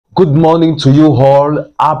Good morning to you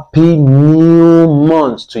all. Happy new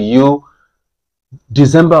month to you.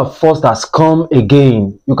 December 1st has come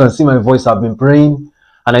again. You can see my voice. I've been praying,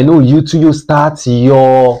 and I know you too. You start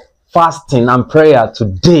your fasting and prayer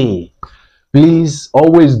today. Please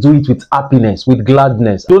always do it with happiness, with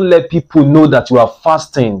gladness. Don't let people know that you are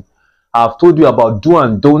fasting. I've told you about do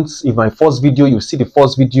and don'ts in my first video. You see the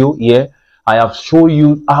first video here. I have shown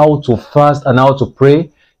you how to fast and how to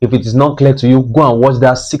pray. If it is not clear to you, go and watch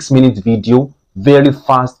that 6-minute video. Very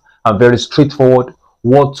fast and very straightforward.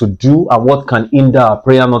 What to do and what can hinder our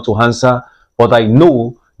prayer not to answer. But I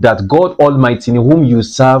know that God Almighty, in whom you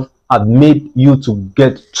serve, had made you to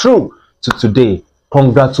get through to today.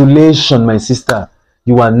 Congratulations, my sister.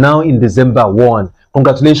 You are now in December 1.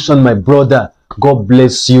 Congratulations, my brother. God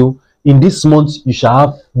bless you. In this month, you shall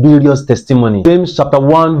have various testimony. James chapter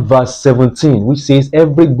 1 verse 17, which says,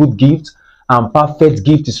 every good gift and perfect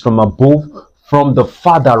gift is from above, from the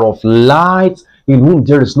Father of lights, in whom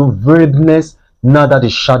there is no variableness, neither the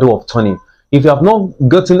shadow of turning. If you have not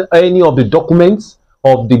gotten any of the documents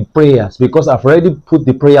of the prayers, because I've already put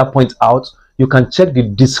the prayer point out, you can check the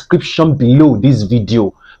description below this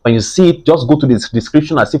video. When you see it, just go to the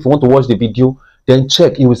description as if you want to watch the video, then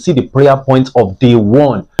check. You will see the prayer point of day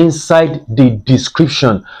 1. Inside the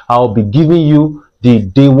description, I'll be giving you the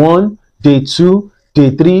day 1, day 2, day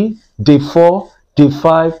 3, day 4, day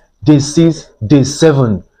 5, day 6, day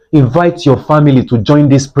 7. Invite your family to join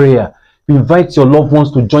this prayer. Invite your loved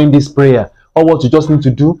ones to join this prayer. All what you just need to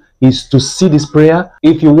do is to see this prayer.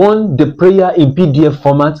 If you want the prayer in PDF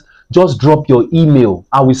format, just drop your email.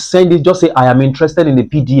 I will send it. Just say, I am interested in the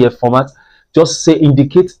PDF format. Just say,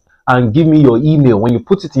 indicate and give me your email. When you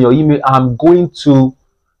put it in your email, I'm going to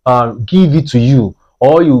give it to you.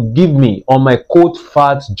 Or you give me on my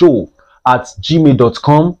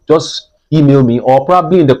codefatjoe@gmail.com. Just email me, or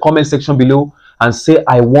probably in the comment section below, and say,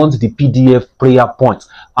 I want the PDF prayer point.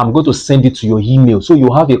 I'm going to send it to your email, so you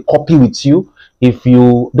have a copy with you. If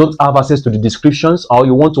you don't have access to the descriptions, or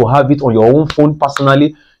you want to have it on your own phone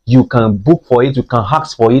personally, you can book for it, you can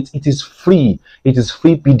ask for it. It is free. It is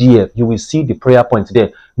free PDF. You will see the prayer point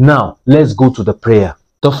there. Now let's go to the prayer.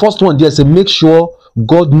 The first one there says, make sure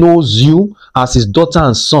God knows you as his daughter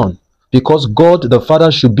and son, because God the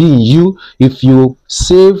Father should be in you. If you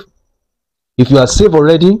are saved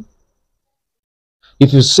already,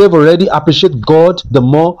 appreciate God the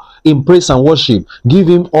more in praise and worship. Give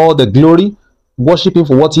him all the glory. Worship him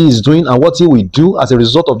for what he is doing and what he will do as a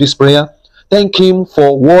result of this prayer. Thank him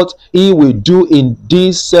for what he will do in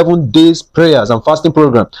these 7 days prayers and fasting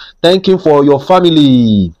program. Thank him for your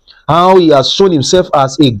family, how he has shown himself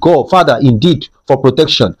as a God, Father, indeed, for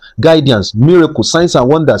protection, guidance, miracles, signs and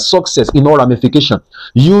wonders, success in all ramification.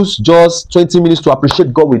 Use just 20 minutes to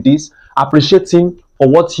appreciate God with this. Appreciate him for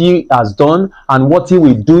what he has done and what he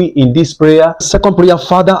will do in this prayer. Second prayer,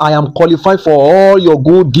 Father, I am qualified for all your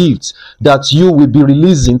good gifts that you will be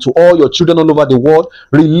releasing to all your children all over the world.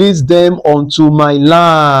 Release them onto my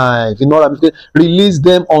life. You know what I'm saying? Release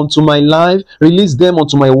them onto my life. Release them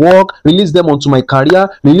onto my work. Release them onto my career.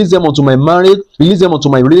 Release them onto my marriage. Release them onto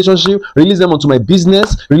my relationship. Release them onto my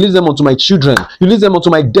business. Release them onto my children. Release them onto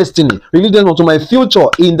my destiny. Release them onto my future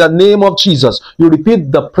in the name of Jesus. You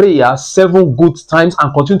repeat the prayer 7 good times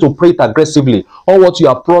and continue to pray it aggressively. All what you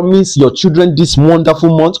have promised your children this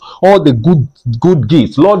wonderful month, all the good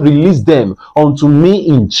gifts, Lord, release them unto me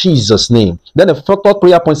in Jesus' name. Then the third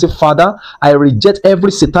prayer point says, Father, I reject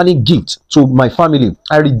every satanic gift to my family.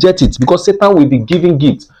 I reject it, because Satan will be giving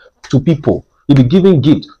gifts to people. He'll be giving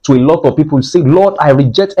gift to a lot of people. Say, Lord, I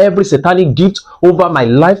reject every satanic gift over my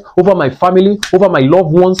life, over my family, over my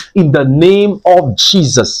loved ones, in the name of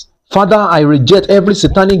Jesus. Father, I reject every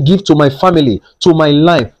satanic gift to my family, to my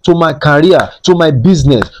life, to my career, to my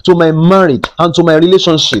business, to my marriage, and to my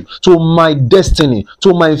relationship, to my destiny,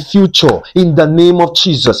 to my future, in the name of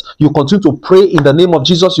Jesus. You continue to pray in the name of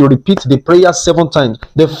Jesus. You repeat the prayer 7 times.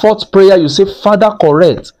 The fourth prayer, you say, Father,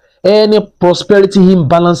 correct any prosperity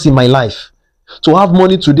imbalance in my life. To have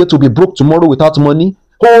money today, to be broke tomorrow without money.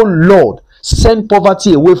 Oh Lord, send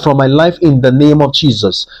poverty away from my life in the name of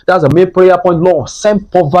Jesus. That's the main prayer point. Lord, send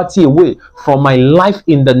poverty away from my life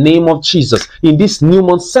in the name of Jesus. In this new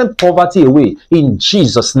month, send poverty away in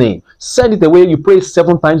Jesus' name. Send it away. You pray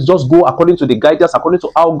 7 times. Just go according to the guidance, according to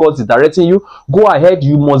how God is directing you. Go ahead.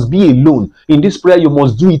 You must be alone. In this prayer, you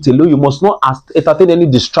must do it alone. You must not entertain any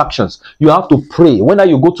distractions. You have to pray. Whether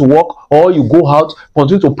you go to work or you go out,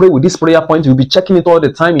 continue to pray with this prayer point. You'll be checking it all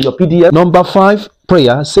the time in your PDF. Number 5.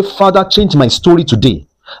 Prayer, say, Father, change my story today.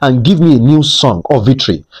 and give me a new song of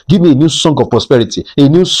victory. Give me a new song of prosperity, a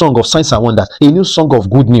new song of signs and wonders, a new song of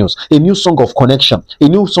good news, a new song of connection, a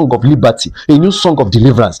new song of liberty, a new song of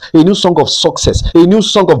deliverance, a new song of success, a new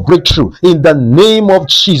song of breakthrough. In the name of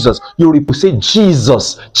Jesus, you say,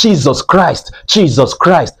 Jesus, Jesus Christ, Jesus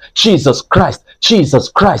Christ, Jesus Christ, Jesus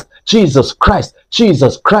Christ, Jesus Christ,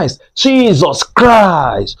 Jesus Christ, Jesus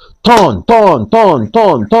Christ. Turn, turn, turn,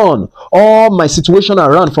 turn, turn all my situation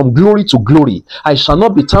around from glory to glory. I shall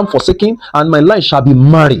not be time forsaken, and my life shall be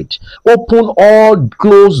married. Open all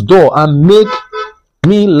closed door and make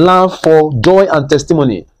me laugh for joy and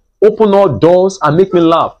testimony. Open all doors and make me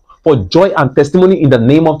laugh for joy and testimony in the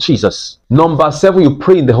name of Jesus. Number 7, you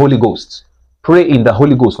pray in the Holy Ghost. Pray in the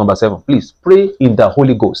Holy Ghost. Number 7, please pray in the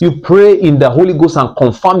Holy Ghost. You pray in the Holy Ghost and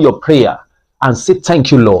confirm your prayer and say,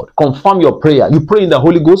 thank you, Lord. Confirm your prayer. You pray in the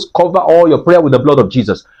Holy Ghost, cover all your prayer with the blood of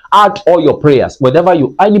Jesus. Add all your prayers, whatever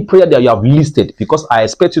any prayer that you have listed, because I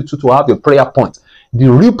expect you to have a prayer point.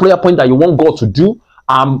 The real prayer point that you want God to do,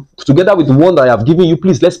 together with the one that I have given you,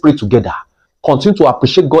 please, let's pray together. Continue to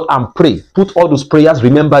appreciate God and pray. Put all those prayers,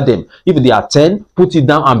 remember them. If they are 10, put it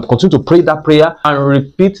down and continue to pray that prayer and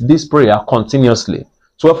repeat this prayer continuously.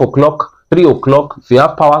 12 o'clock, 3 o'clock, if you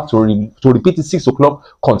have power to repeat it, 6 o'clock,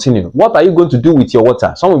 continue. What are you going to do with your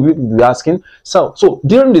water? Some of you will be asking. So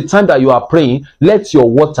during the time that you are praying, let your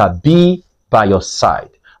water be by your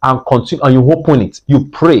side and continue, and you open it. You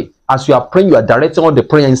pray. As you are praying, you are directing all the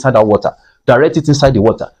prayer inside that water. Direct it inside the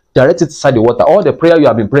water. Direct it inside the water. All the prayer you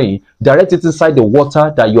have been praying, direct it inside the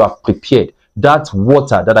water that you have prepared. That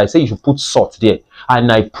water that I say you should put salt there.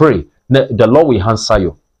 And I pray that the Lord will answer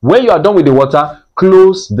you. When you are done with the water,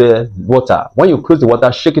 close the water. When you close the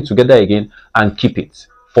water, shake it together again and keep it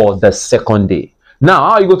for the second day. Now,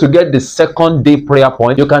 how are you going to get the second day prayer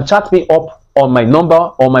point? You can chat me up on my number,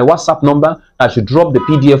 or my WhatsApp number. I should drop the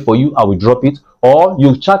PDF for you. I will drop it. Or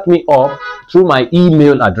you chat me up through my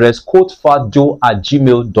email address,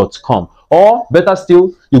 codefatjoe@gmail.com. Or better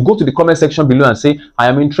still, you go to the comment section below and say, I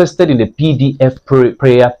am interested in the PDF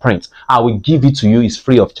prayer print. I will give it to you. It's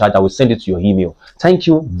free of charge. I will send it to your email. Thank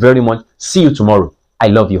you very much. See you tomorrow. I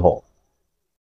love you all.